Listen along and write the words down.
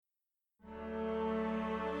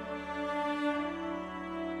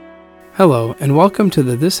Hello, and welcome to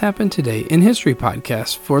the This Happened Today in History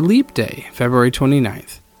podcast for Leap Day, February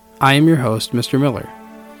 29th. I am your host, Mr. Miller.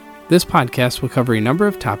 This podcast will cover a number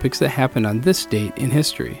of topics that happened on this date in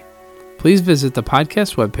history. Please visit the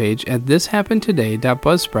podcast webpage at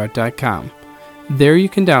thishappenedtoday.buzzsprout.com. There you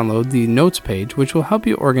can download the notes page, which will help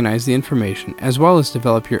you organize the information, as well as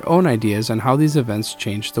develop your own ideas on how these events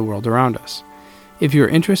changed the world around us. If you are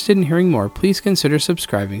interested in hearing more, please consider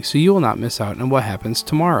subscribing so you will not miss out on what happens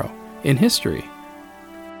tomorrow in history.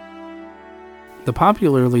 The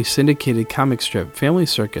popularly syndicated comic strip Family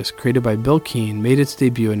Circus, created by Bill Keane, made its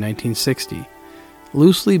debut in 1960.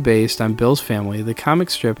 Loosely based on Bill's family, the comic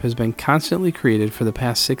strip has been constantly created for the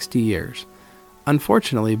past 60 years.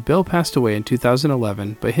 Unfortunately, Bill passed away in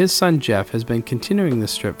 2011, but his son Jeff has been continuing the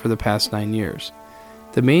strip for the past 9 years.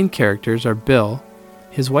 The main characters are Bill,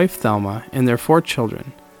 his wife Thelma, and their 4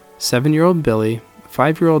 children, 7-year-old Billy,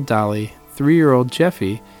 5-year-old Dolly, 3-year-old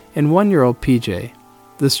Jeffy, and 1-year-old PJ.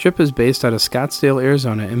 The strip is based out of Scottsdale,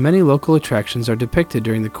 Arizona, and many local attractions are depicted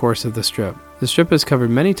during the course of the strip. The strip has covered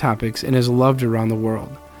many topics and is loved around the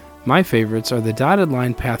world. My favorites are the dotted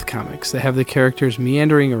line path comics that have the characters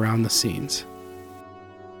meandering around the scenes.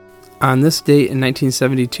 On this date in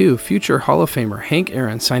 1972, future Hall of Famer Hank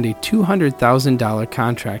Aaron signed a $200,000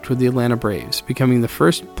 contract with the Atlanta Braves, becoming the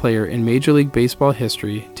first player in Major League Baseball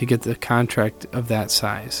history to get the contract of that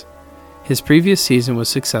size. His previous season was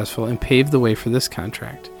successful and paved the way for this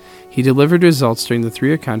contract. He delivered results during the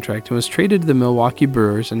 3-year contract and was traded to the Milwaukee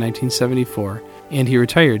Brewers in 1974, and he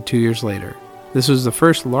retired 2 years later. This was the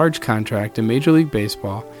first large contract in Major League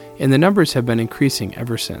Baseball, and the numbers have been increasing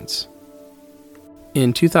ever since.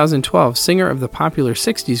 In 2012, singer of the popular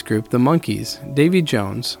 60s group The Monkees, Davy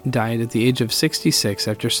Jones, died at the age of 66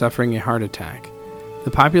 after suffering a heart attack.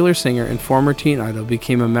 The popular singer and former teen idol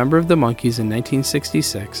became a member of The Monkees in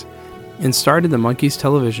 1966 and starred in the Monkees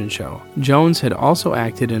television show. Jones had also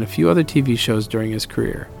acted in a few other TV shows during his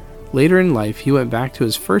career. Later in life, he went back to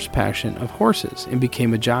his first passion of horses and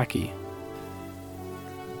became a jockey.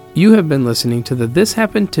 You have been listening to the This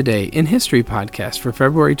Happened Today in History podcast for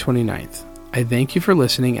February 29th. I thank you for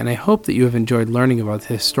listening, and I hope that you have enjoyed learning about the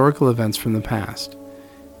historical events from the past.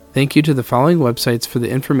 Thank you to the following websites for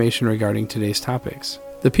the information regarding today's topics: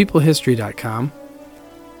 thepeoplehistory.com,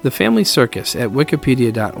 The Family Circus at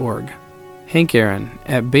wikipedia.org, Hank Aaron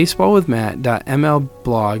at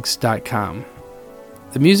baseballwithmatt.mlblogs.com.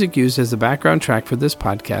 The music used as the background track for this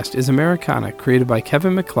podcast is Americana, created by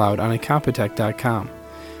Kevin MacLeod on Incompetech.com.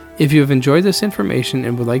 If you have enjoyed this information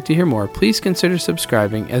and would like to hear more, please consider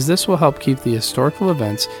subscribing, as this will help keep the historical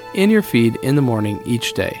events in your feed in the morning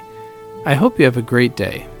each day. I hope you have a great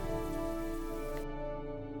day.